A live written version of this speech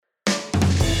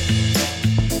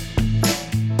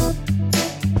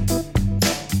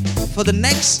for the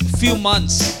next few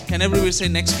months, can everybody say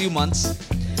next few months?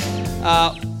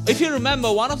 If you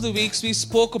remember, one of the weeks we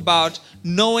spoke about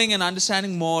knowing and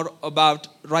understanding more about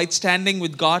right standing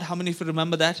with God. How many of you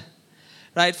remember that?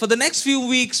 Right? For the next few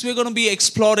weeks, we're going to be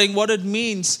exploring what it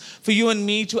means for you and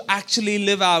me to actually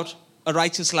live out a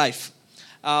righteous life.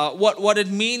 What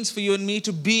it means for you and me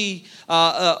to be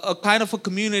a kind of a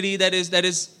community that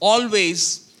is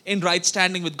always in right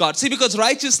standing with God. See, because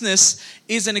righteousness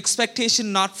is an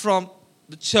expectation not from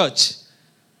the church.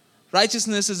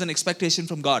 Righteousness is an expectation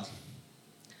from God.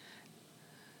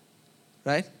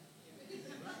 Right?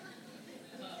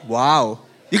 Wow.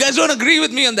 You guys don't agree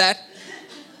with me on that?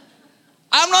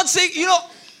 I'm not saying,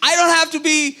 I don't have to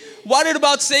be worried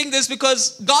about saying this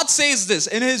because God says this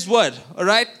in His Word, all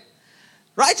right?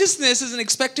 Righteousness is an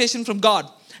expectation from God.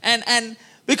 And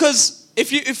because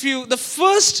if you the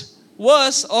first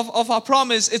verse of our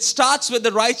promise, it starts with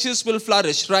the righteous will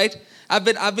flourish, right? I've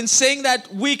been saying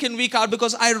that week in, week out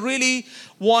because I really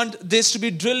want this to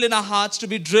be drilled in our hearts, to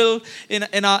be drilled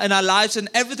in our lives, and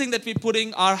everything that we're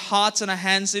putting our hearts and our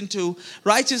hands into.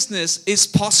 Righteousness is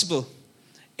possible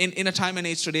in a time and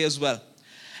age today as well.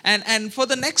 And for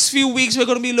the next few weeks, we're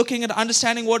going to be looking at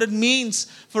understanding what it means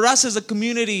for us as a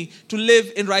community to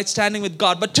live in right standing with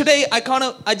God. But today,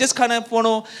 I just kind of want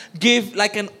to give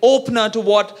like an opener to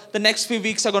what the next few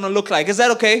weeks are going to look like. Is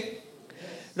that okay? Yes.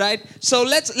 Right? So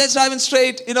let's dive in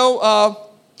straight.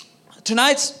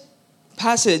 Tonight's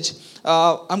passage,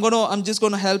 I'm just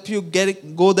going to help you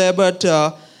go there. But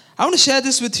I want to share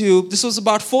this with you. This was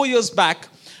about 4 years back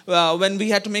when we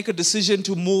had to make a decision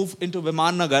to move into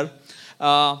Vimannagar.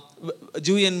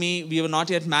 Juhi and me, we were not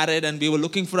yet married, and we were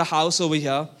looking for a house over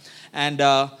here. And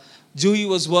Juhi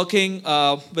was working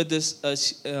with this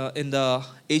in the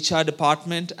HR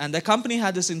department, and the company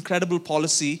had this incredible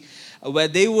policy where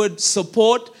they would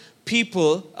support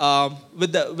people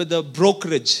with the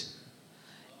brokerage.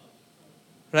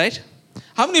 Right?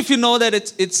 How many of you know that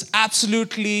it's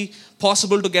absolutely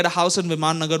possible to get a house in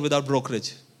Vimannagar without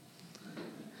brokerage?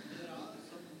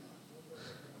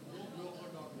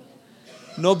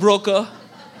 No broker.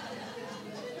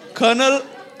 Colonel,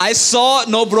 I saw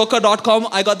nobroker.com.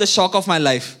 I got the shock of my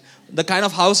life. The kind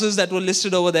of houses that were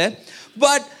listed over there.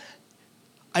 But,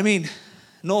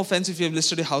 no offense if you have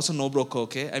listed a house on no broker,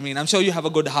 okay? I'm sure you have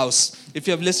a good house if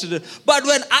you have listed it. But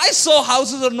when I saw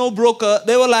houses on no broker,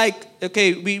 they were like,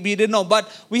 okay, we didn't know.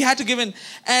 But we had to give in.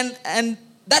 And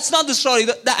that's not the story.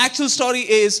 The actual story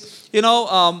is,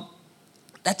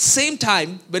 that same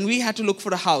time when we had to look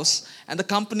for a house and the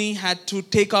company had to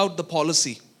take out the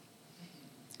policy.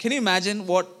 Can you imagine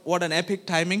what an epic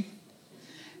timing?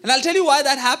 And I'll tell you why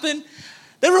that happened.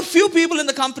 There were a few people in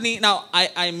the company. Now,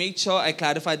 I made sure I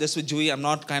clarified this with Juhi. I'm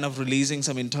not kind of releasing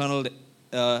some internal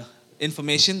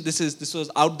information. This was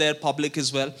out there, public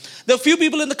as well. There were a few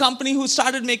people in the company who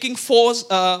started making false,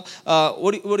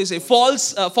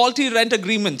 faulty rent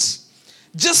agreements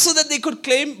just so that they could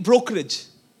claim brokerage.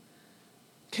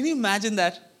 Can you imagine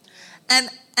that? And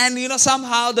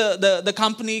somehow the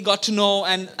company got to know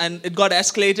and it got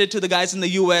escalated to the guys in the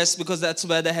US because that's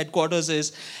where the headquarters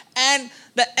is. And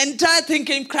the entire thing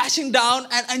came crashing down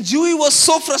and Juhi was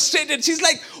so frustrated. She's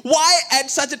like, why at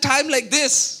such a time like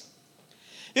this?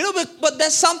 But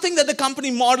there's something that the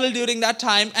company modeled during that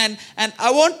time, and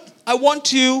I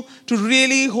want you to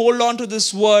really hold on to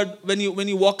this word when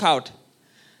you walk out.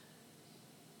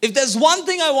 If there's one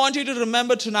thing I want you to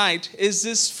remember tonight is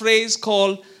this phrase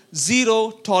called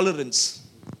zero tolerance.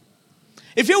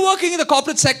 If you're working in the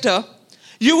corporate sector,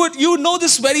 you would know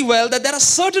this very well, that there are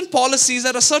certain policies,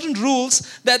 there are certain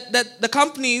rules that the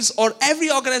companies or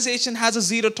every organization has a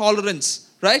zero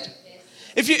tolerance, right?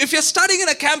 Yes. If you're studying in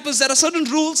a campus, there are certain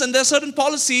rules and there are certain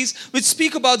policies which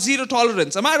speak about zero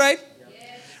tolerance. Am I right?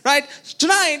 Yes. Right?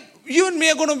 Tonight, you and me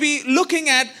are going to be looking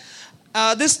at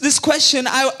this question,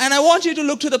 and I want you to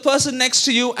look to the person next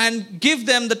to you and give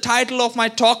them the title of my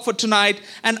talk for tonight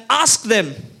and ask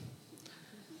them,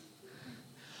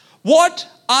 what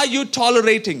are you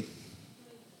tolerating?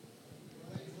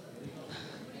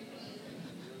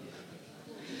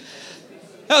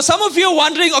 Now, some of you are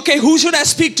wondering, okay, who should I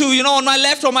speak to, on my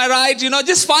left or my right?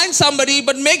 Just find somebody,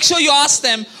 but make sure you ask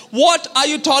them, what are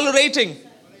you tolerating?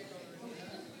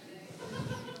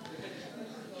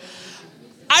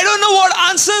 I don't know what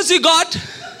answers you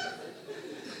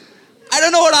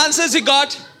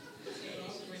got.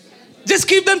 Just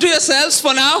keep them to yourselves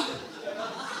for now.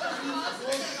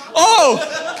 Oh,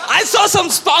 I saw some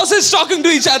spouses talking to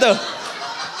each other.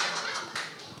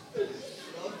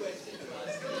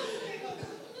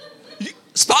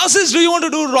 Spouses, do you want to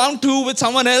do round 2 with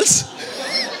someone else?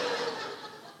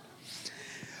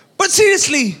 But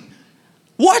seriously,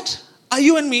 what are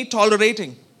you and me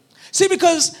tolerating? See,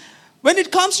 because when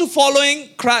it comes to following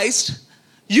Christ,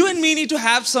 you and me need to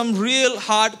have some real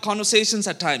hard conversations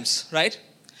at times, right?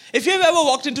 If you've ever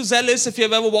walked into Zealous, if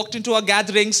you've ever walked into our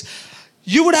gatherings,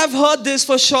 you would have heard this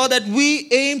for sure, that we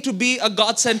aim to be a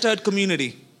God-centered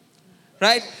community,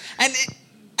 right? And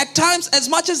at times, as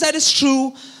much as that is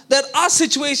true, there are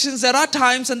situations, there are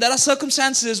times, and there are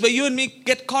circumstances where you and me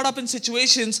get caught up in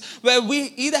situations where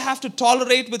we either have to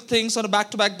tolerate with things on a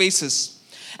back-to-back basis.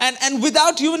 And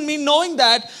without you and me knowing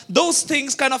that, those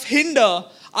things kind of hinder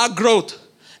our growth.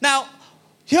 Now,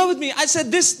 hear with me, I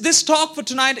said this talk for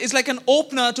tonight is like an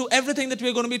opener to everything that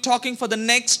we're going to be talking for the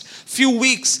next few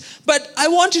weeks. But I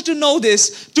want you to know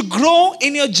this, to grow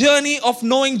in your journey of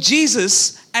knowing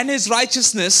Jesus and His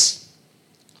righteousness,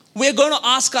 we're going to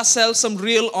ask ourselves some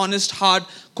real, honest, hard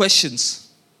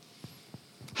questions.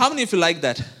 How many of you like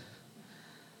that?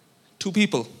 2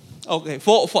 people. Okay,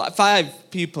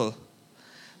 5 people.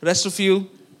 Rest of you,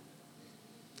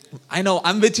 I know,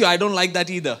 I'm with you, I don't like that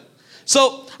either.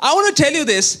 So, I want to tell you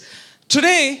this.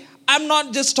 Today, I'm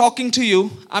not just talking to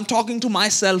you, I'm talking to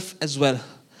myself as well.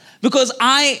 Because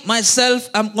I, myself,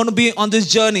 am going to be on this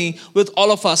journey with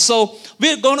all of us. So,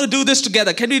 we're going to do this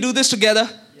together. Can we do this together?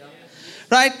 Yeah.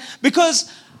 Right?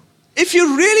 Because if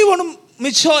you really want to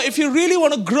mature, if you really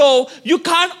want to grow, you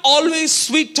can't always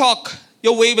sweet talk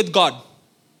your way with God.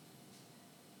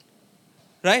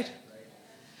 Right?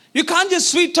 You can't just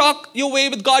sweet talk your way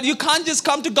with God. You can't just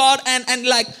come to God and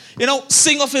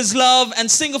sing of His love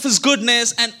and sing of His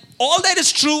goodness. And all that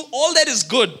is true, all that is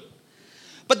good.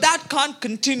 But that can't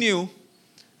continue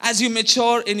as you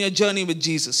mature in your journey with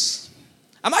Jesus.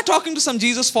 Am I talking to some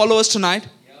Jesus followers tonight?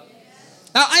 Yes.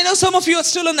 Now, I know some of you are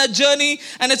still on that journey,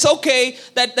 and it's okay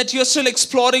that you're still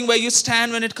exploring where you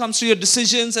stand when it comes to your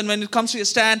decisions and when it comes to your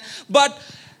stand. But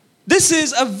this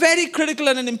is a very critical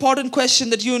and an important question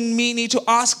that you and me need to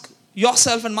ask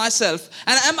yourself and myself.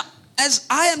 And as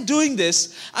I am doing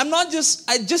this, I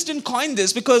just didn't coin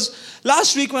this, because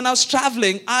last week when I was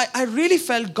traveling, I really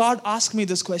felt God asked me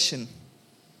this question.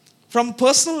 From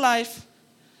personal life,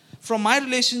 from my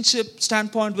relationship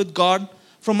standpoint with God,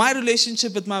 from my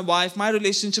relationship with my wife, my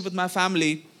relationship with my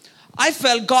family, I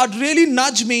felt God really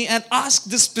nudged me and asked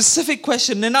this specific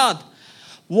question, Ninad,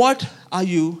 what are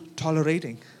you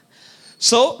tolerating?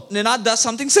 So, Ninad does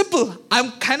something simple.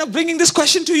 I'm kind of bringing this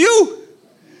question to you.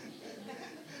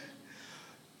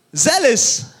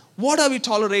 Zealous, what are we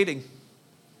tolerating?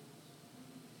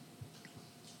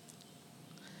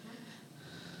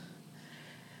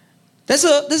 There's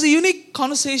a unique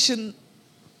conversation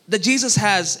that Jesus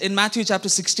has in Matthew chapter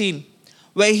 16,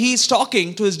 where He's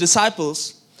talking to His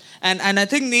disciples. And I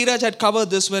think Neeraj had covered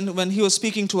this when he was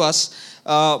speaking to us.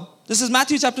 This is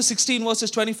Matthew chapter 16,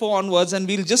 verses 24 onwards, and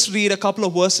we'll just read a couple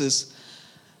of verses.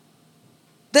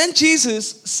 Then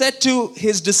Jesus said to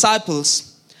His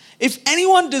disciples, if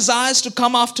anyone desires to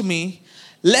come after me,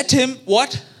 let him,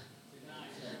 what?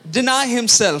 Deny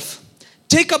himself.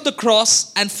 Take up the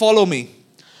cross and follow me.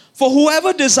 For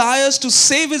whoever desires to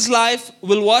save his life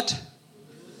will what?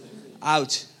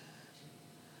 Ouch.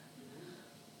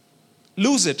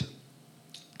 Lose it.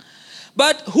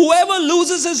 But whoever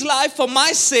loses his life for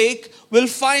my sake will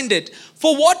find it.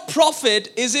 For what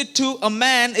profit is it to a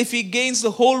man if he gains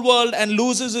the whole world and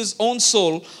loses his own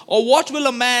soul? Or what will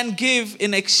a man give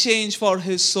in exchange for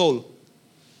his soul?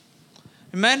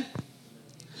 Amen?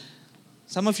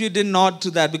 Some of you didn't nod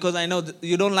to that because I know that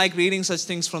you don't like reading such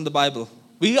things from the Bible.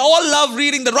 We all love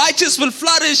reading, the righteous will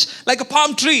flourish like a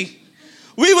palm tree.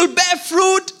 We will bear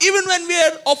fruit even when we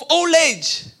are of old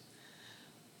age.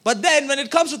 But then when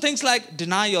it comes to things like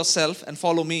deny yourself and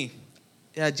follow me.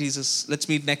 Yeah, Jesus, let's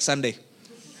meet next Sunday.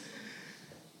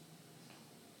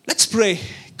 Let's pray.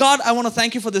 God, I want to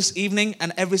thank you for this evening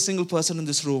and every single person in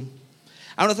this room.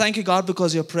 I want to thank you, God,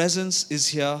 because your presence is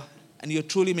here and you're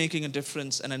truly making a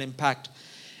difference and an impact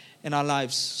in our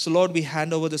lives. So, Lord, we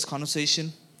hand over this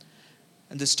conversation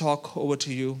and this talk over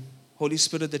to you. Holy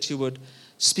Spirit, that you would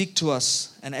speak to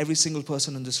us and every single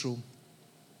person in this room.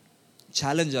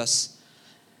 Challenge us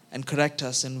and correct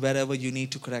us in wherever you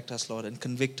need to correct us, Lord, and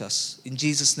convict us. In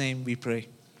Jesus' name we pray.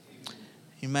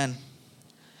 Amen.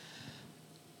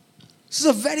 This is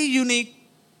a very unique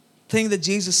thing that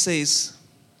Jesus says.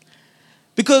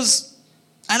 Because,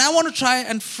 and I want to try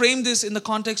and frame this in the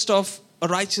context of a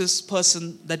righteous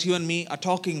person that you and me are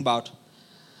talking about.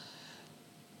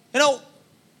 You know,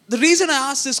 the reason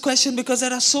I ask this question, because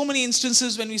there are so many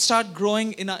instances when we start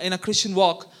growing in a Christian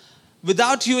walk,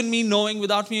 without you and me knowing,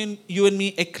 without you and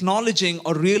me acknowledging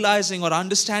or realizing or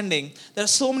understanding, there are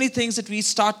so many things that we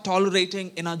start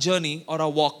tolerating in our journey or our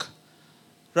walk.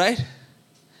 Right?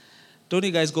 Don't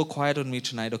you guys go quiet on me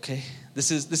tonight, okay?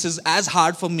 This is as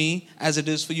hard for me as it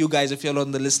is for you guys if you're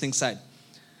on the listening side.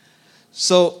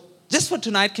 So, just for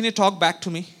tonight, can you talk back to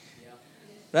me?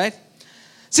 Right?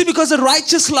 See, because a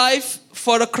righteous life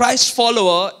for a Christ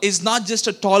follower is not just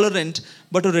a tolerant,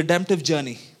 but a redemptive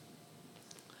journey.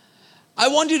 I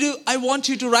want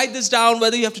you to write this down,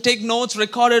 whether you have to take notes,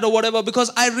 record it or whatever, because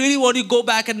I really want you to go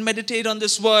back and meditate on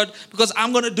this word, because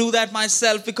I'm going to do that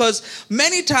myself. Because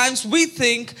many times we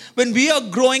think when we are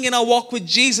growing in our walk with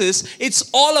Jesus,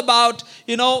 it's all about,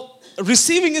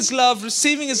 receiving His love,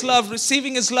 receiving His love,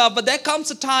 receiving His love. But there comes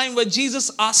a time where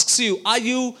Jesus asks you, are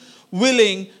you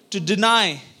willing to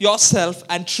deny yourself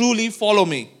and truly follow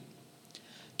me?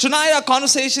 Tonight our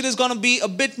conversation is going to be a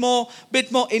bit more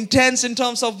intense in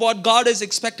terms of what God is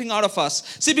expecting out of us.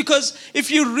 See, because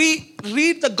if you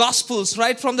read the Gospels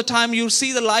right from the time you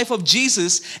see the life of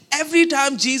Jesus, every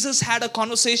time Jesus had a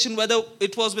conversation, whether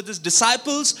it was with His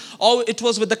disciples or it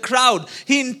was with the crowd,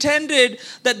 He intended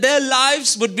that their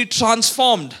lives would be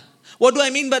transformed. What do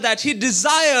I mean by that? He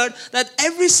desired that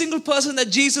every single person that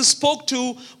Jesus spoke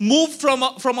to moved from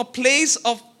a place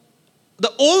of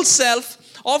the old self,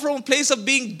 or from a place of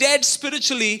being dead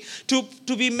spiritually, to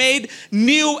be made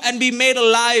new and be made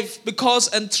alive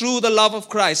because and through the love of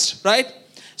Christ, right?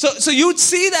 So you'd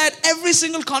see that every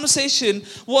single conversation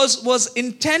was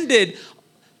intended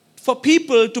for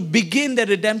people to begin their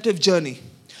redemptive journey.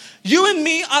 You and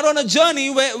me are on a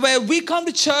journey where we come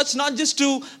to church not just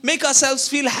to make ourselves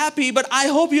feel happy, but I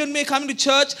hope you and me are coming to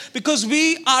church because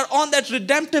we are on that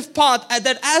redemptive path, and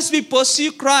that as we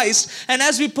pursue Christ and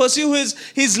as we pursue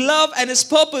His love and His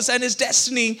purpose and His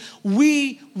destiny,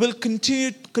 we will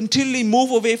continually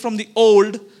move away from the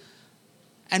old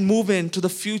and move into the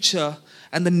future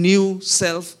and the new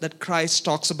self that Christ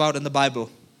talks about in the Bible.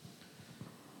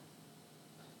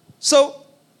 So,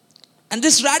 and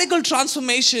this radical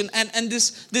transformation and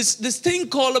this thing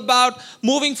called about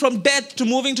moving from death to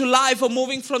moving to life, or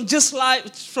moving from just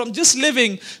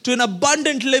living to an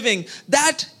abundant living,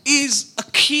 that is a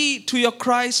key to your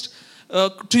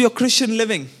to your Christian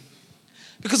living.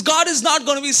 Because God is not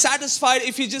going to be satisfied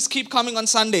if you just keep coming on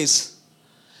Sundays.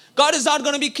 God is not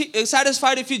going to be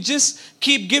satisfied if you just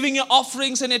keep giving your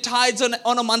offerings and your tithes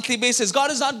on a monthly basis.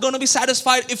 God is not going to be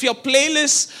satisfied if your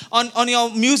playlists on your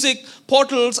music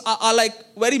portals are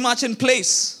like very much in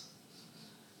place.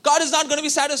 God is not going to be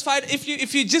satisfied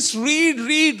if you just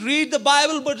read the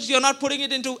Bible, but you're not putting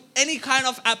it into any kind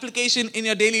of application in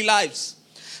your daily lives.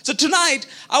 So tonight,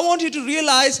 I want you to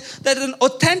realize that an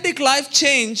authentic life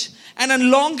change and a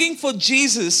longing for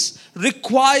Jesus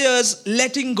requires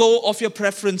letting go of your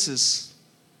preferences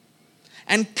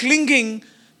and clinging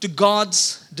to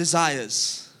God's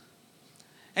desires.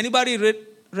 Anybody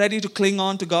ready to cling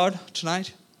on to God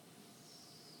tonight?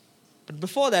 But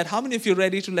before that, how many of you are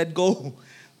ready to let go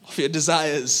of your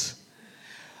desires?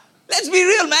 Let's be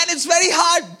real, man. It's very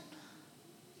hard.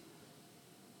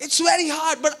 It's very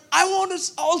hard, but I want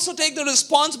to also take the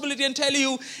responsibility and tell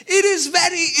you, it is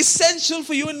very essential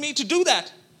for you and me to do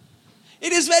that.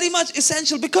 It is very much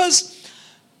essential, because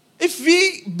if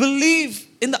we believe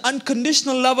in the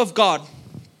unconditional love of God,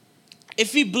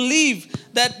 if we believe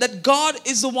that God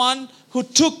is the one who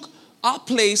took our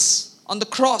place on the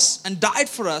cross and died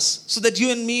for us so that you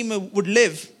and me would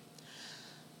live,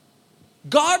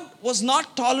 God was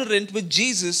not tolerant with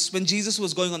Jesus when Jesus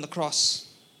was going on the cross.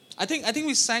 I think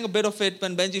we sang a bit of it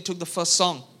when Benji took the first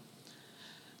song.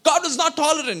 God was not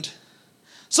tolerant.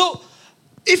 So,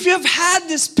 if you have had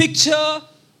this picture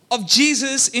of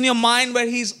Jesus in your mind where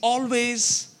He's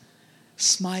always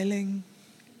smiling,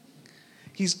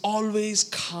 He's always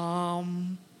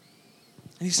calm,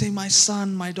 and He's saying, my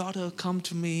son, my daughter, come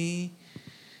to me.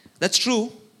 That's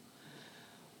true.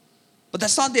 But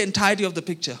that's not the entirety of the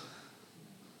picture.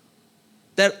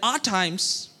 There are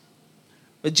times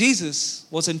where Jesus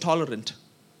was intolerant.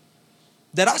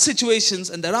 There are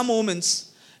situations and there are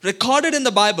moments recorded in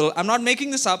the Bible, I'm not making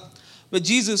this up, where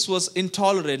Jesus was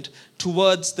intolerant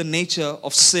towards the nature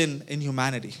of sin in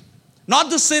humanity. Not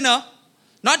the sinner,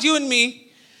 not you and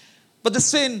me, but the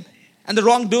sin and the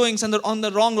wrongdoings and on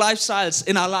the wrong lifestyles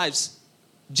in our lives.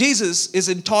 Jesus is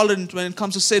intolerant when it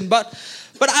comes to sin. But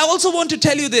I also want to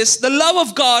tell you this, the love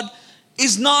of God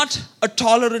is not a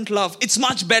tolerant love. It's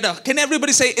much better. Can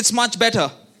everybody say it's much better?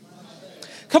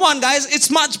 Come on, guys, it's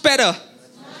much better.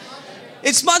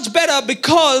 It's much better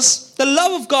because the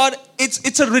love of God,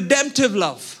 it's a redemptive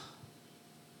love.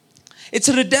 It's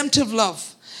a redemptive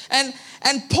love. And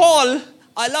Paul,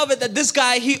 I love it that this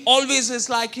guy, he always is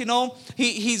like,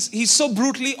 he's so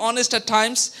brutally honest at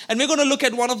times. And we're going to look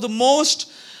at one of the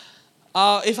most,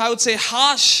 if I would say,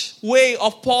 harsh way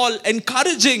of Paul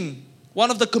encouraging one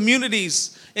of the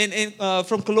communities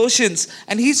from Colossians,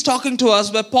 and he's talking to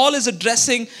us where Paul is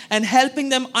addressing and helping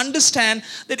them understand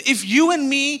that if you and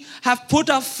me have put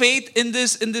our faith in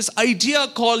this idea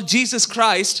called Jesus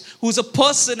Christ, who's a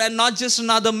person and not just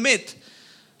another myth,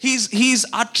 he's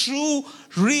our true,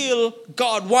 real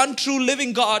God, one true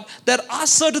living God, there are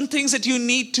certain things that you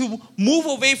need to move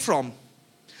away from.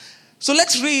 So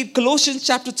let's read Colossians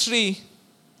chapter 3,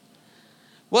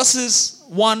 verses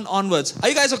 1 onwards. Are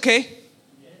you guys okay?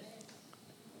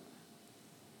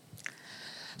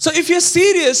 So if you're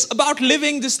serious about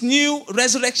living this new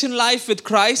resurrection life with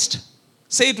Christ,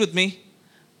 say it with me,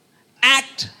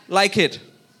 act like it.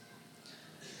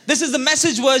 This is the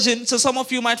Message version, so some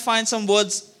of you might find some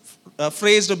words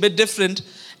phrased a bit different.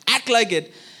 Act like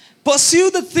it. Pursue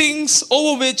the things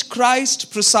over which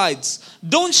Christ presides.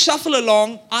 Don't shuffle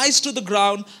along, eyes to the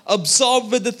ground,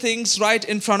 absorbed with the things right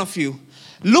in front of you.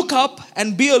 Look up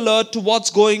and be alert to what's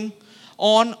going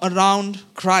on around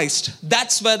Christ.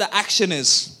 That's where the action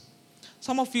is.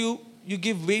 Some of you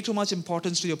give way too much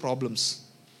importance to your problems.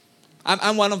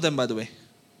 I'm one of them, by the way.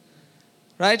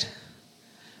 Right?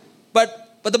 But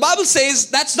the Bible says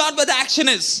that's not where the action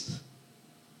is.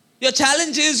 Your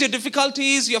challenges, your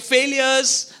difficulties, your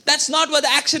failures, that's not where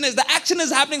the action is. The action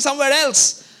is happening somewhere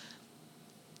else.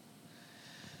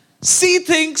 See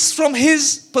things from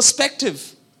His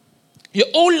perspective. Your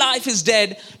old life is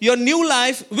dead. Your new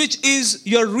life, which is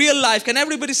your real life. Can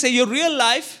everybody say your real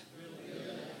life?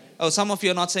 Oh, some of you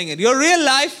are not saying it. Your real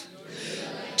life?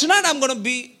 Tonight I'm going to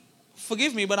be,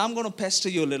 forgive me, but I'm going to pester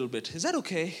you a little bit. Is that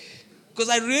okay? Because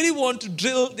I really want to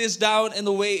drill this down in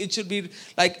the way it should be,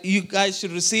 like you guys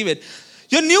should receive it.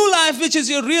 Your new life, which is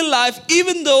your real life,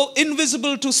 even though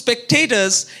invisible to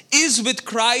spectators, is with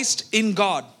Christ in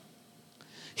God.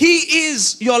 He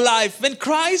is your life. When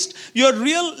Christ, your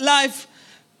real life,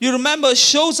 you remember,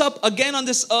 shows up again on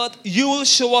this earth, you will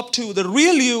show up too. The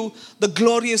real you, the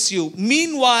glorious you.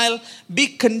 Meanwhile, be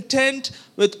content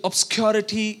with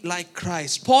obscurity like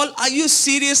Christ. Paul, are you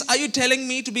serious? Are you telling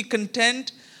me to be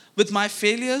content with my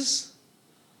failures?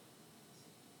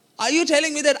 Are you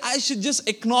telling me that I should just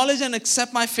acknowledge and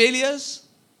accept my failures?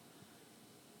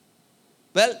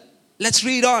 Well, let's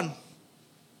read on.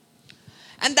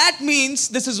 And that means,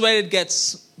 this is where it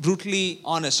gets brutally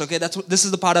honest, okay? This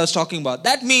is the part I was talking about.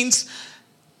 That means,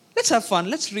 let's have fun.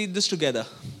 Let's read this together.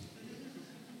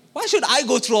 Why should I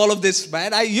go through all of this,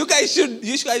 man? You guys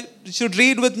should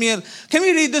read with me. Can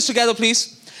we read this together,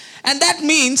 please? And that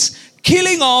means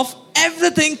killing off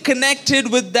everything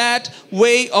connected with that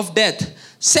way of death.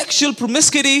 Sexual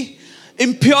promiscuity,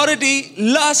 impurity,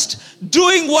 lust,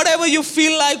 doing whatever you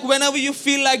feel like whenever you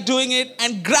feel like doing it,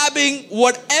 and grabbing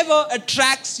whatever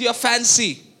attracts your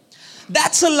fancy.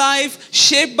 That's a life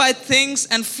shaped by things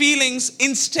and feelings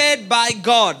instead by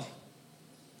God.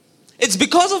 It's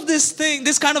because of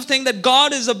this kind of thing that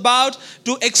God is about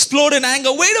to explode in anger.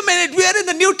 Wait a minute, we are in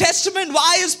the New Testament.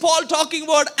 Why is Paul talking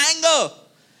about anger?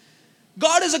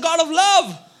 God is a God of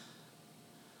love.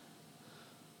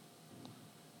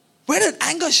 Where did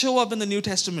anger show up in the New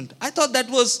Testament? I thought that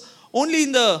was only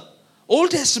in the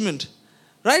Old Testament.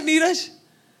 Right, Neeraj?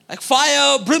 Like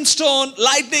fire, brimstone,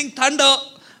 lightning, thunder.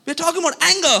 We're talking about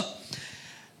anger.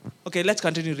 Okay, let's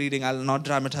continue reading. I'll not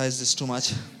dramatize this too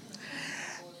much.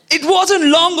 It wasn't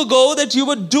long ago that you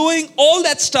were doing all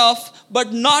that stuff,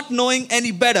 but not knowing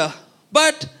any better.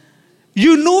 But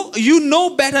you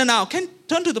know better now. Can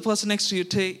turn to the person next to you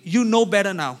and say, you know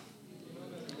better now.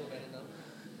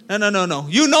 No.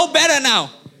 You know better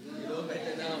now.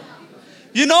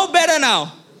 You know better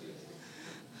now.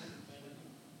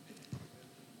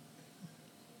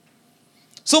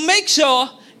 So make sure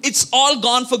it's all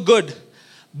gone for good.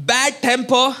 Bad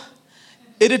temper,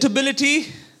 irritability.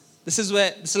 This is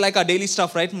like our daily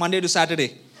stuff, right? Monday to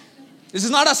Saturday. This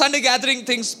is not a Sunday gathering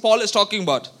things Paul is talking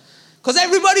about. Because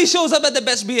everybody shows up at their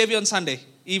best behavior on Sunday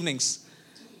evenings.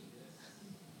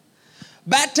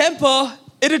 Bad temper,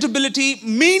 irritability,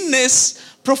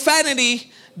 meanness,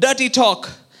 profanity, dirty talk.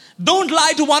 Don't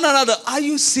lie to one another. Are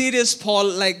you serious, Paul?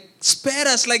 Like, spare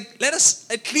us. Like, let us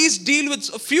at least deal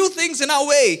with a few things in our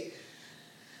way.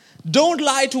 Don't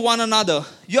lie to one another.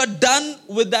 You're done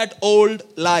with that old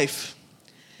life.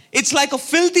 It's like a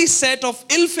filthy set of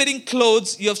ill-fitting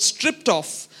clothes you have stripped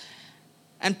off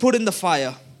and put in the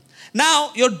fire.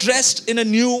 Now you're dressed in a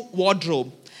new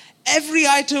wardrobe. Every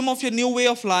item of your new way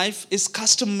of life is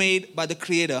custom made by the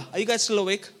Creator. Are you guys still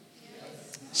awake?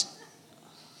 Yes.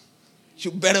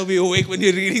 You better be awake when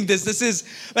you're reading this.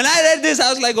 When I read this, I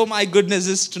was like, oh my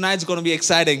goodness, tonight's going to be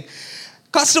exciting.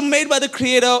 Custom made by the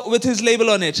Creator with His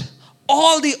label on it.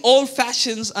 All the old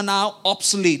fashions are now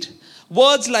obsolete.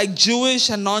 Words like Jewish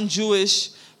and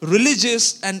non-Jewish,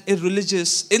 religious and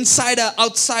irreligious, insider,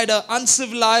 outsider,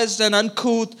 uncivilized and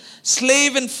uncouth,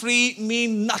 slave and free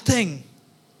mean nothing.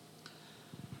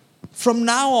 From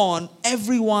now on,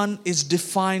 everyone is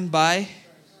defined by,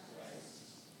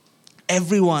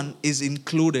 everyone is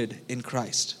included in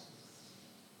Christ.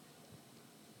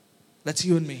 That's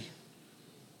you and me.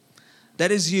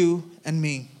 That is you and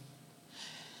me.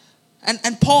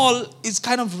 And Paul is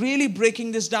kind of really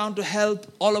breaking this down to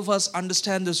help all of us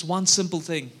understand this one simple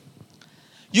thing.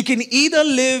 You can either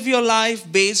live your life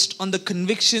based on the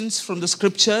convictions from the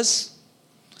scriptures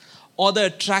or the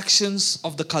attractions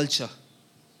of the culture.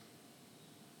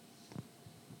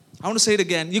 I want to say it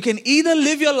again. You can either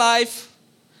live your life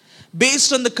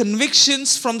based on the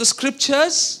convictions from the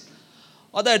scriptures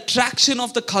or the attraction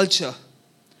of the culture.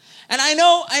 And I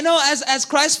know as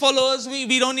Christ followers,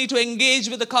 we don't need to engage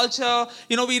with the culture,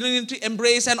 we don't need to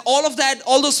embrace, and all of that,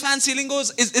 all those fancy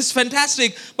lingos is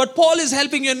fantastic. But Paul is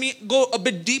helping you and me go a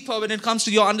bit deeper when it comes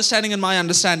to your understanding and my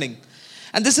understanding.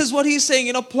 And this is what he's saying,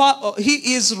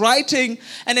 he is writing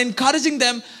and encouraging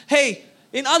them, hey,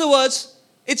 in other words,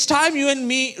 it's time you and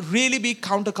me really be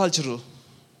countercultural.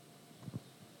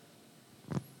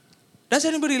 Does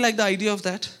anybody like the idea of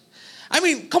that? I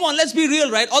mean, come on, let's be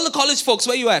real, right? All the college folks,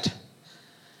 where you at?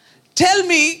 Tell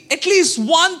me at least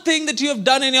one thing that you have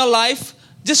done in your life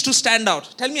just to stand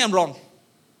out. Tell me I'm wrong.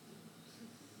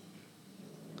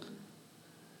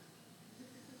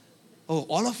 Oh,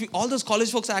 all those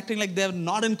college folks are acting like they're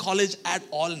not in college at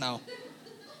all now.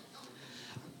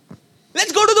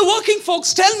 Let's go to the working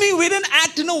folks. Tell me we didn't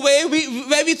act in a way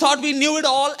where we thought we knew it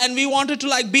all and we wanted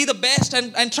to be the best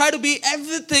and try to be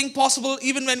everything possible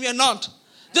even when we are not.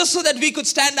 Just so that we could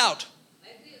stand out.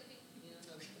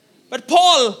 But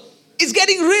Paul is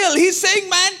getting real. He's saying,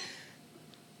 man,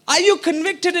 are you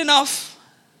convicted enough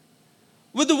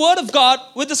with the word of God,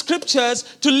 with the scriptures,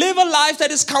 to live a life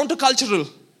that is countercultural?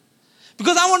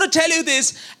 Because I want to tell you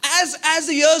this, as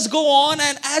the years go on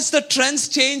and as the trends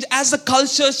change, as the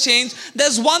cultures change,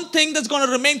 there's one thing that's going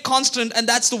to remain constant, and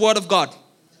that's the word of God.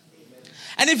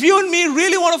 And if you and me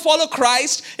really want to follow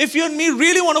Christ, if you and me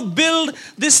really want to build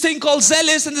this thing called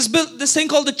Zealous and this thing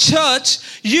called the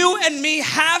church, you and me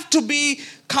have to be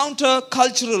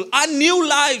countercultural. Our new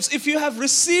lives, if you have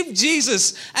received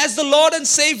Jesus as the Lord and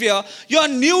Savior, your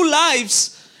new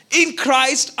lives in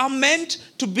Christ are meant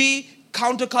to be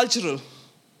countercultural.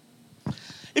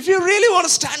 If you really want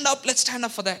to stand up, let's stand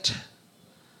up for that.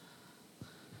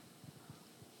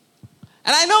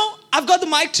 And I know I've got the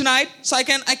mic tonight, so I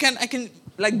can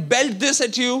belt this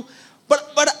at you.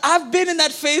 But I've been in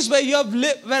that phase where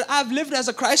where I've lived as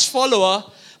a Christ follower,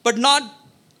 but not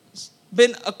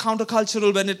been a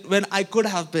countercultural when I could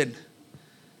have been.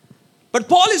 But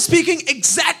Paul is speaking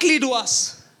exactly to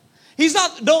us.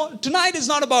 Tonight is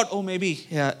not about,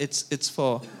 it's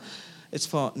for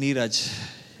Neeraj,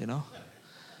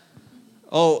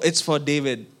 Oh, it's for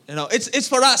David, it's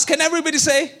for us. Can everybody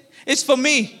say, it's for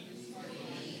me?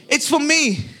 It's for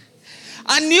me.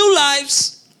 Our new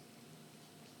lives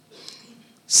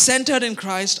centered in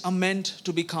Christ are meant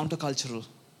to be countercultural.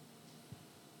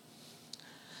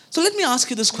 So let me ask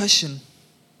you this question.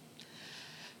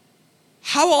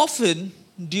 How often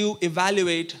do you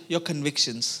evaluate your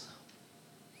convictions?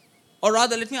 Or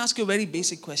rather, let me ask you a very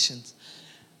basic question.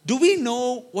 Do we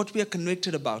know what we are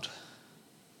convicted about?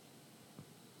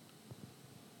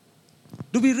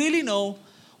 Do we really know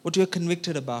what we are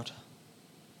convicted about?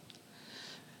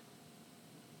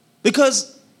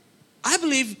 Because I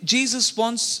believe Jesus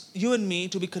wants you and me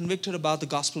to be convicted about the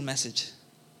gospel message.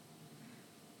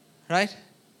 Right?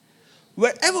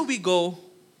 Wherever we go,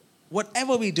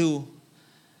 whatever we do,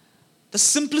 the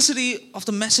simplicity of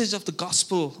the message of the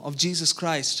gospel of Jesus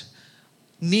Christ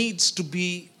needs to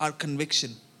be our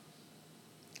conviction.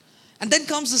 And then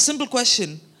comes the simple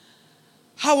question,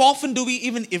 how often do we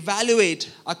even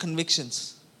evaluate our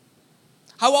convictions?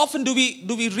 How often do we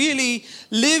really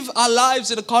live our lives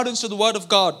in accordance to the word of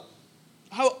God?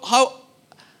 How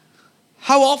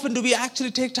often do we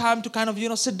actually take time to kind of,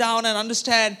 sit down and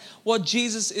understand what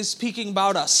Jesus is speaking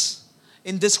about us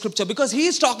in this scripture? Because he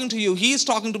is talking to you. He is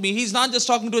talking to me. He's not just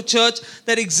talking to a church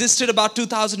that existed about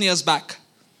 2,000 years back.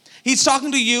 He's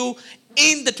talking to you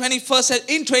in the 21st,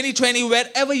 in 2020,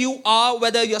 wherever you are,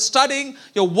 whether you're studying,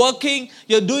 you're working,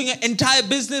 you're doing an entire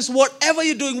business, whatever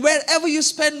you're doing, wherever you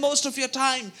spend most of your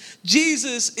time,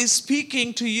 Jesus is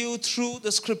speaking to you through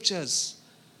the scriptures.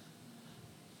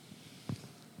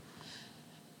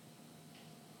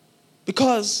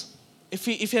 Because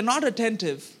if you're not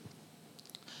attentive,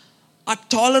 a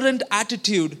tolerant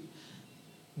attitude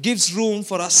gives room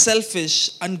for our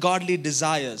selfish, ungodly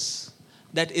desires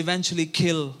that eventually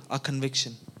kill our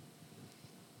conviction.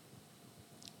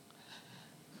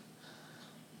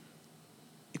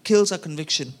 It kills our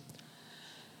conviction.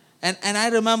 And I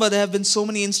remember there have been so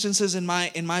many instances in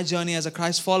my journey as a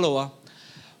Christ follower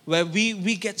where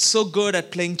we get so good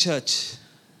at playing church.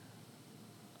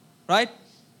 Right?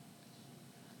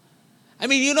 I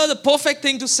mean, you know the perfect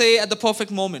thing to say at the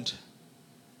perfect moment.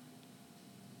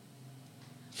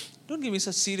 Don't give me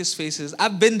such serious faces.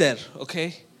 I've been there,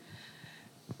 okay?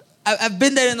 I've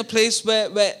been there in a place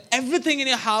where everything in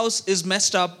your house is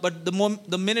messed up, but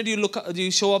the minute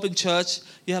you show up in church,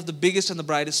 you have the biggest and the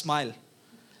brightest smile.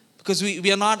 Because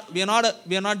we are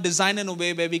not designed in a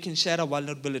way where we can share our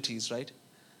vulnerabilities, right?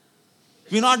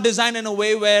 We're not designed in a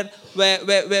way where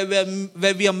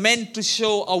we are meant to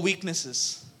show our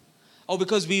weaknesses, or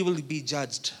because we will be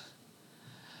judged.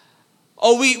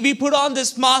 Or we put on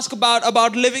this mask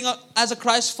about living as a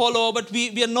Christ follower, but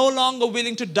we are no longer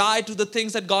willing to die to the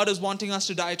things that God is wanting us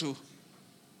to die to.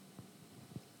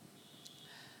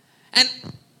 And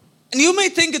you may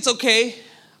think it's okay.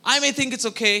 I may think it's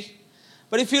okay.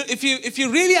 But if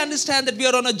you really understand that we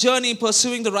are on a journey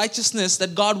pursuing the righteousness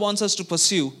that God wants us to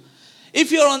pursue,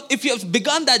 if you have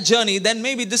begun that journey, then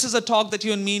maybe this is a talk that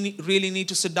you and me really need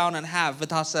to sit down and have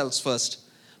with ourselves first,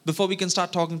 before we can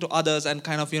start talking to others and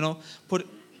kind of,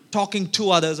 talking to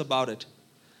others about it.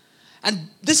 And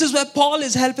this is where Paul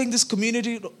is helping this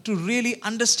community to really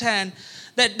understand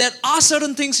that there are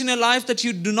certain things in your life that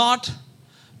you do not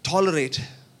tolerate.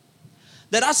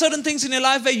 There are certain things in your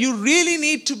life where you really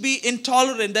need to be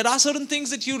intolerant. There are certain things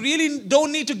that you really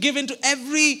don't need to give into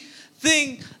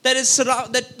everything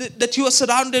that you are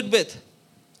surrounded with.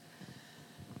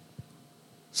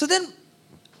 So then,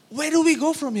 where do we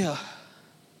go from here?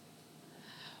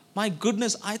 My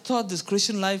goodness, I thought this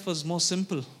Christian life was more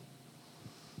simple.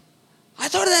 I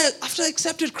thought that after I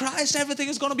accepted Christ, everything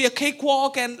is going to be a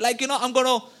cakewalk and I'm going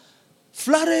to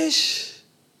flourish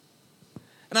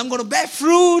and I'm going to bear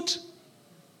fruit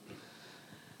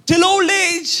till old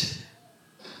age.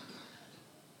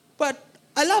 But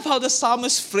I love how the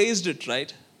psalmist phrased it,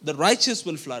 right? The righteous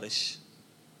will flourish.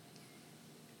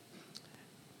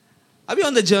 Are we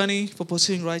on the journey for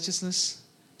pursuing righteousness?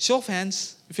 Show of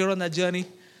hands if you're on that journey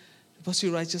to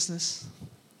pursue righteousness.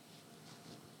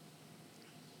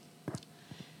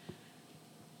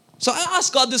 So I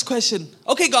asked God this question.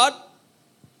 Okay, God,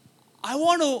 I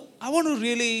want to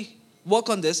really work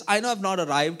on this. I know I've not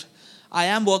arrived. I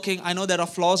am working. I know there are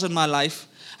flaws in my life.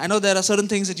 I know there are certain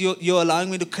things that you're allowing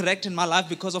me to correct in my life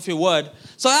because of your word.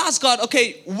 So I asked God,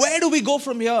 okay, where do we go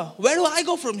from here? Where do I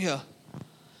go from here?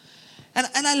 And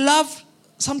I love,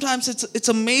 sometimes it's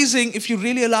amazing if you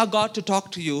really allow God to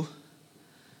talk to you,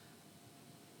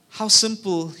 how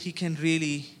simple He can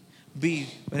really be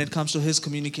when it comes to His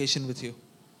communication with you.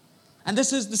 And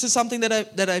this is something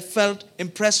that I felt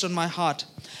impressed on my heart.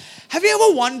 Have you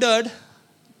ever wondered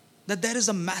that there is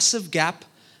a massive gap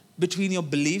between your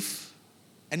belief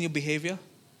and your behavior?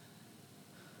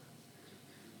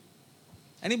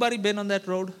 Anybody been on that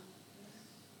road?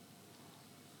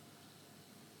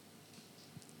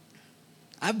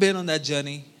 I've been on that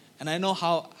journey, and I know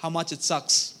how much it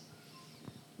sucks.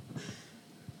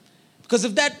 Because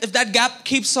if that gap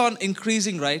keeps on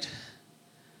increasing, right,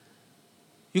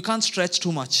 you can't stretch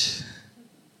too much,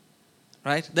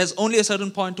 right? There's only a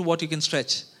certain point to what you can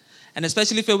stretch. And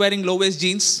especially if you're wearing low-waist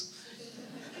jeans,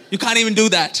 you can't even do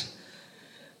that.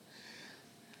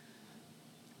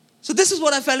 So this is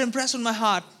what I felt impressed on my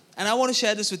heart. And I want to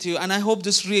share this with you. And I hope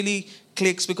this really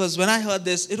clicks, because when I heard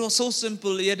this, it was so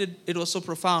simple, yet it was so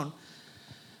profound.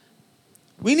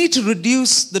 We need to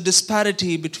reduce the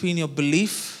disparity between your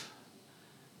belief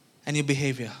and your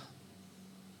behavior.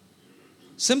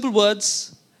 Simple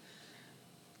words,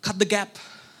 cut the gap.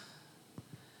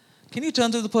 Can you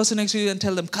turn to the person next to you and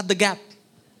tell them, cut the gap?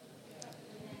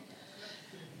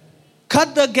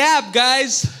 Cut the gap,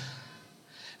 guys.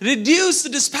 Reduce the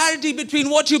disparity between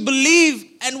what you believe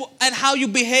and how you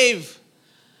behave.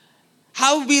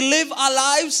 How we live our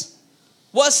lives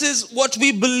versus what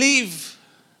we believe.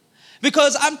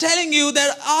 Because I'm telling you,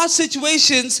 there are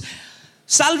situations,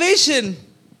 salvation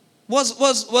was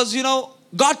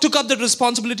God took up the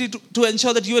responsibility to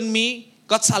ensure that you and me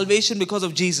got salvation because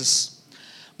of Jesus.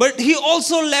 But He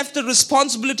also left the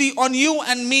responsibility on you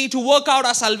and me to work out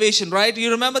our salvation, right?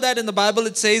 You remember that in the Bible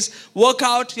it says, work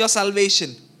out your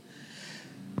salvation.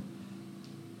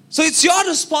 So it's your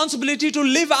responsibility to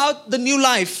live out the new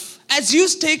life. As you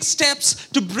take steps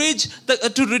to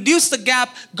to reduce the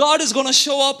gap, God is going to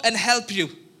show up and help you.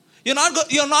 You're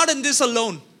not in this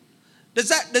alone. Does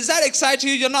that excite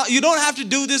you? You don't have to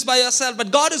do this by yourself, but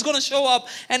God is going to show up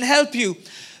and help you.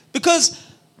 Because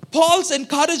Paul's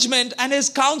encouragement and his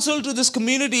counsel to this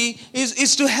community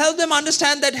is to help them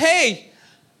understand that, hey,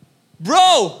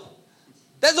 bro,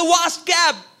 There's a vast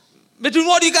gap between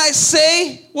what you guys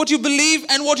say, what you believe,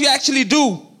 and what you actually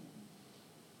do.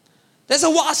 There's a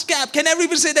vast gap. Can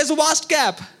everybody say there's a vast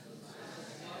gap?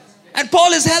 And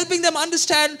Paul is helping them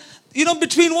understand,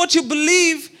 between what you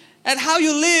believe and how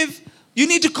you live, you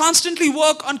need to constantly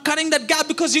work on cutting that gap,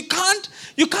 because you can't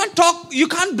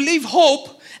believe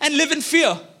hope and live in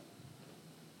fear.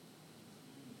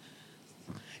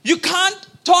 You can't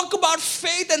talk about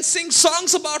faith and sing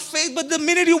songs about faith, but the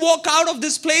minute you walk out of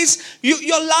this place,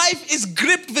 your life is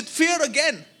gripped with fear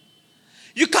again.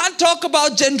 You can't talk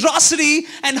about generosity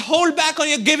and hold back on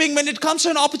your giving when it comes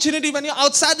to an opportunity when you're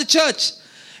outside the church.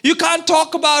 You can't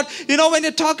talk about, when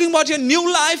you're talking about your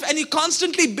new life and you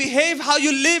constantly behave how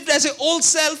you lived as your old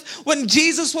self when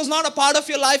Jesus was not a part of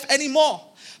your life anymore.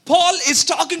 Paul is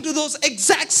talking to those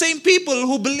exact same people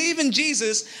who believe in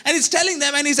Jesus, and he's telling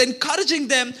them and he's encouraging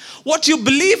them, what you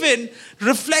believe in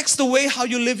reflects the way how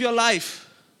you live your life.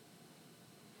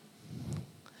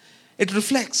 It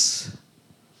reflects.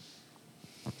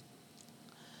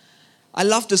 I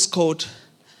love this quote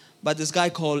by this guy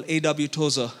called A.W.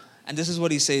 Tozer, and this is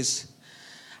what he says.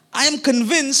 I am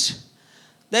convinced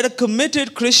that a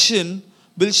committed Christian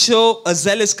will show a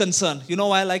zealous concern. You know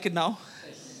why I like it now?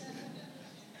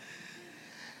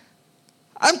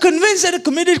 I'm convinced that a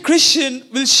committed Christian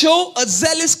will show a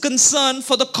zealous concern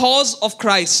for the cause of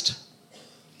Christ.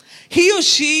 He or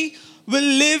she will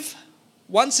live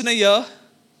once in a year.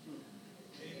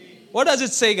 What does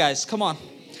it say, guys? Come on.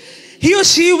 He or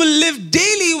she will live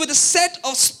daily with a set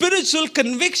of spiritual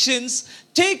convictions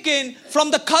taken from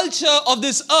the culture of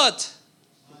this earth.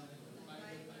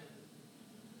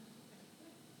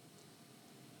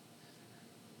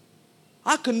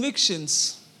 Our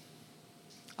convictions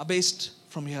are based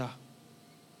from here.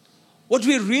 What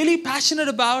we're really passionate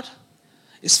about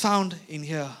is found in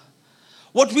here.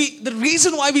 The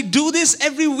reason why we do this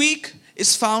every week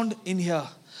is found in here.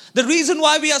 The reason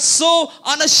why we are so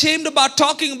unashamed about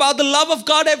talking about the love of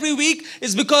God every week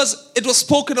is because it was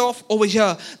spoken of over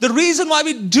here. The reason why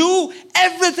we do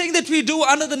everything that we do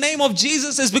under the name of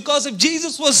Jesus is because if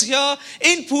Jesus was here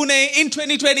in Pune in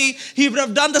 2020, he would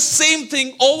have done the same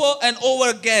thing over and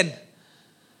over again,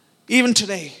 even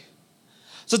today.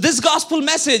 So this gospel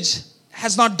message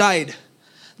has not died.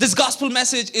 This gospel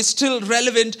message is still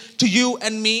relevant to you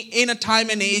and me in a time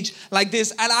and age like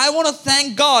this. And I want to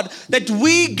thank God that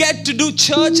we get to do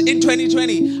church in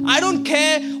 2020. I don't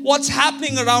care what's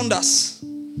happening around us.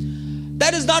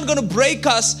 That is not going to break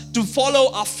us to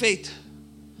follow our faith.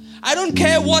 I don't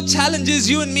care what challenges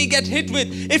you and me get hit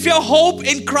with. If your hope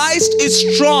in Christ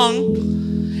is strong,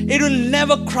 it will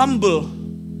never crumble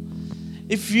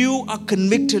if you are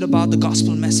convicted about the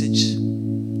gospel message.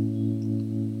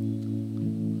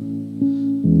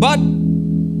 But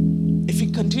if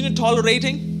you continue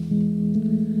tolerating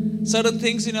certain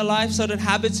things in your life, certain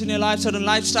habits in your life, certain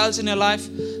lifestyles in your life,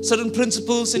 certain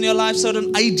principles in your life,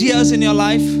 certain ideas in your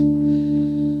life,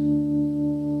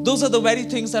 those are the very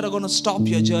things that are going to stop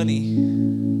your journey.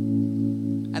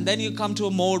 And then you come to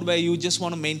a mode where you just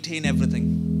want to maintain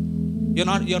everything. You're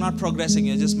not progressing,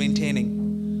 you're just maintaining.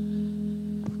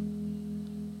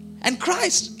 And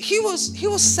Christ, he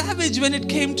was savage when it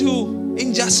came to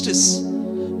injustice.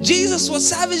 Jesus was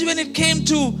savage when it came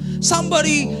to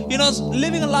somebody,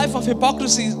 living a life of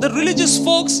hypocrisy. The religious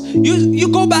folks, you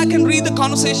go back and read the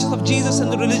conversations of Jesus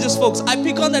and the religious folks. I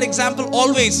pick on that example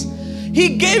always.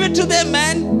 He gave it to them,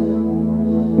 man.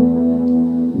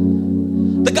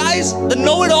 The guys, the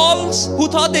know-it-alls who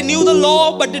thought they knew the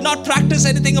law but did not practice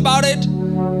anything about it.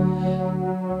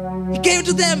 He gave it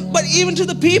to them, but even to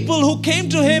the people who came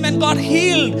to him and got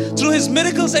healed through his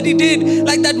miracles that he did,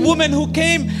 like that woman who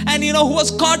came and who was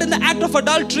caught in the act of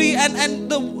adultery, and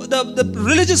the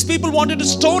religious people wanted to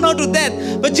stone her to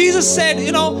death. But Jesus said,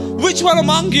 which one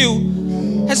among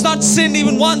you has not sinned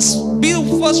even once? Be the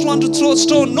first one to throw a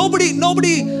stone. Nobody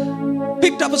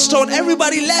picked up a stone.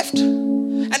 Everybody left.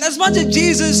 And as much as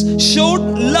Jesus showed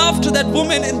love to that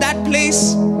woman in that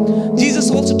place, Jesus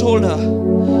also told her,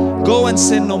 go and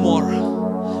sin no more.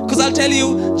 Because I'll tell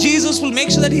you, Jesus will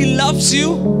make sure that he loves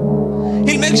you.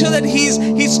 He'll make sure that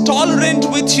he's tolerant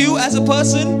with you as a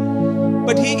person.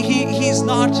 But he's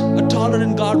not a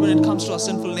tolerant God when it comes to our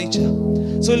sinful nature.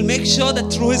 So he'll make sure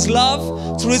that through his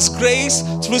love, through his grace,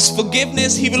 through his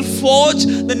forgiveness, he will forge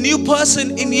the new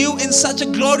person in you in such a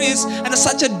glorious and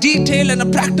such a detailed and a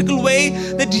practical way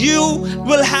that you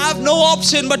will have no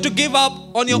option but to give up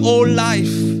on your old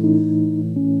life.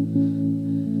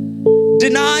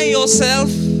 Deny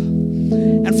yourself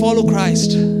and follow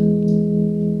Christ.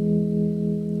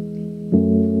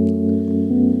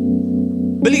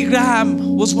 Billy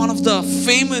Graham was one of the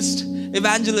famous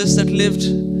evangelists that lived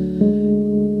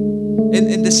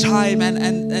in this time,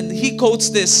 and he quotes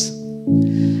this: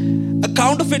 a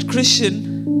counterfeit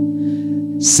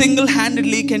Christian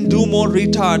single-handedly can do more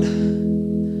retard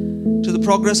to the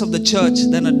progress of the church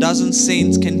than a dozen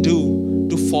saints can do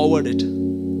to forward it.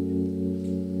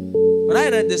 When I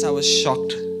read this, I was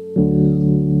shocked.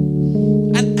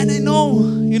 And I know,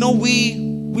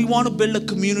 we want to build a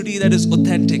community that is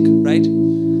authentic, right?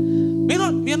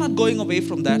 We are not going away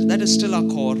from that. That is still our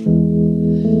core.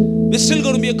 We're still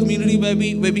going to be a community where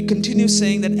we continue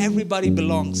saying that everybody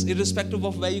belongs, irrespective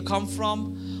of where you come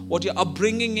from, what your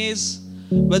upbringing is,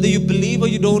 whether you believe or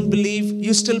you don't believe,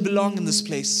 you still belong in this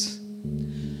place.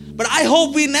 But I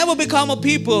hope we never become a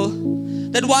people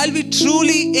that while we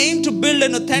truly aim to build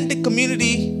an authentic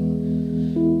community,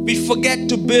 we forget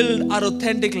to build our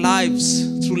authentic lives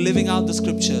through living out the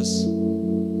scriptures.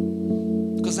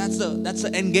 Because that's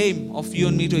the end game of you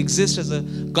and me to exist as a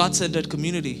God-centered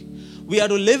community. We are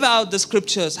to live out the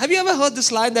scriptures. Have you ever heard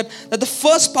this line that the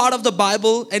first part of the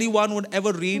Bible anyone would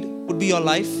ever read would be your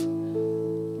life?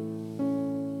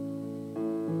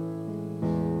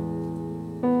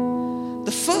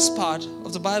 The first part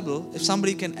of the Bible, if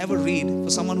somebody can ever read, for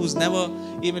someone who's never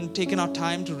even taken out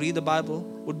time to read the Bible,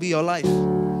 would be your life.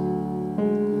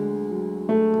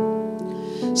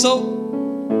 So,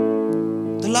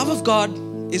 the love of God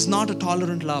is not a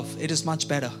tolerant love. It is much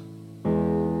better.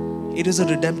 It is a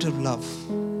redemptive love.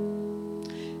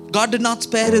 God did not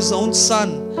spare His own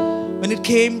Son when it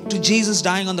came to Jesus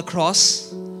dying on the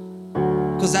cross,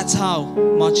 because that's how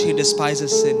much He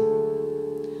despises sin.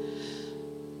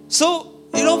 So,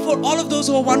 for all of those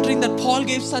who are wondering that Paul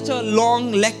gave such a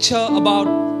long lecture about,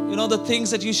 the things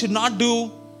that you should not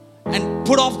do, and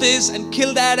put off this and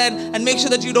kill that and make sure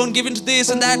that you don't give into this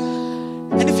and that.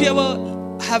 And if you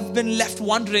ever have been left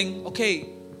wondering, okay,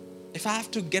 if I have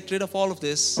to get rid of all of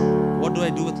this, what do I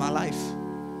do with my life?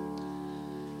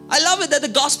 I love it that the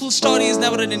gospel story is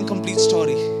never an incomplete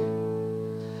story.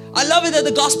 I love it that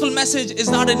the gospel message is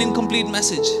not an incomplete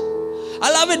message. I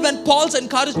love it when Paul's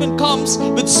encouragement comes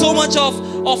with so much of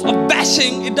a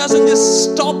bashing. It doesn't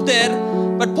just stop there,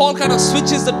 but Paul kind of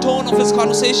switches the tone of his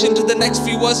conversation to the next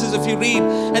few verses if you read.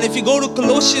 And if you go to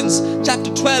Colossians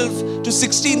chapter 12 to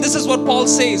 16, this is what Paul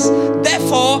says.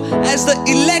 Therefore, as the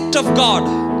elect of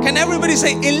God, can everybody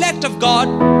say elect of God?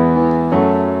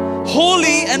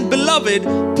 Holy and beloved,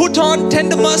 put on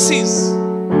tender mercies,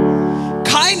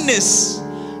 kindness,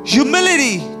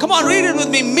 humility, come on, read it with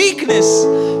me, meekness,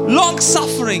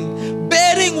 long-suffering,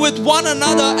 bearing with one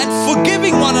another and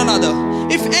forgiving one another.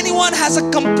 If anyone has a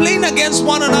complaint against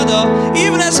one another,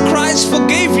 even as Christ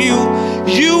forgave you,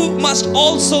 you must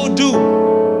also do.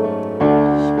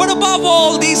 But above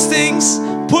all these things,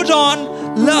 put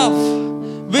on love,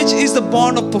 which is the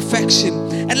bond of perfection.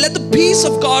 And let the peace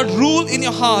of God rule in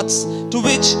your hearts, to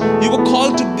which you were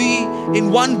called to be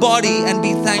in one body, and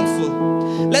be thankful.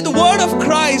 Let the word of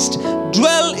Christ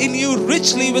dwell in you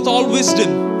richly with all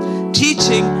wisdom,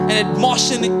 teaching and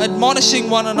admonishing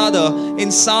one another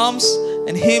in psalms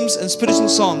and hymns and spiritual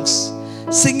songs,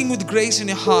 singing with grace in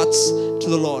your hearts to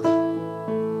the Lord.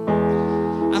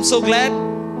 I'm so glad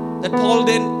that Paul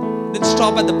didn't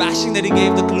stop at the bashing that he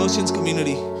gave the Colossians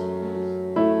community.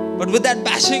 But with that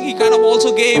bashing, he kind of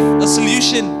also gave a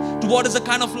solution to what is the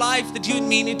kind of life that you and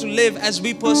me need to live as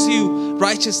we pursue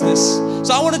righteousness.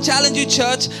 So I want to challenge you,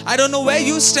 church. I don't know where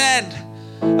you stand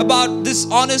about this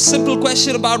honest, simple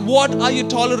question about what are you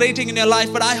tolerating in your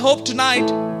life. But I hope tonight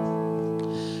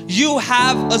you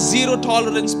have a zero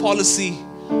tolerance policy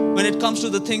when it comes to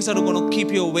the things that are going to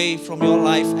keep you away from your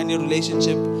life and your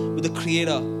relationship with the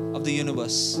Creator of the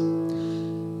universe.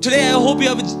 Today, I hope you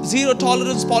have a zero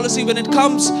tolerance policy when it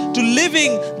comes to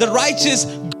living the righteous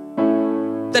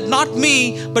that not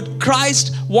me, but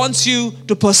Christ wants you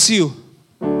to pursue.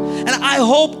 And I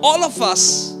hope all of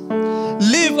us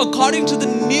live according to the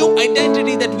new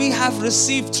identity that we have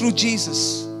received through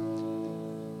Jesus.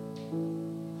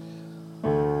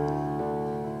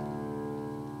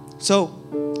 So,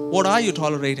 what are you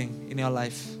tolerating in your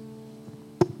life?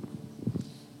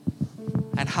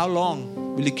 And how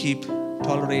long will you keep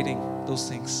tolerating those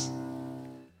things?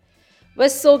 We're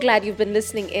so glad you've been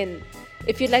listening in.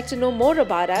 If you'd like to know more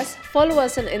about us, follow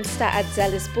us on Insta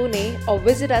 @ZealousPune or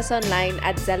visit us online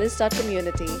at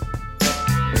zealous.community.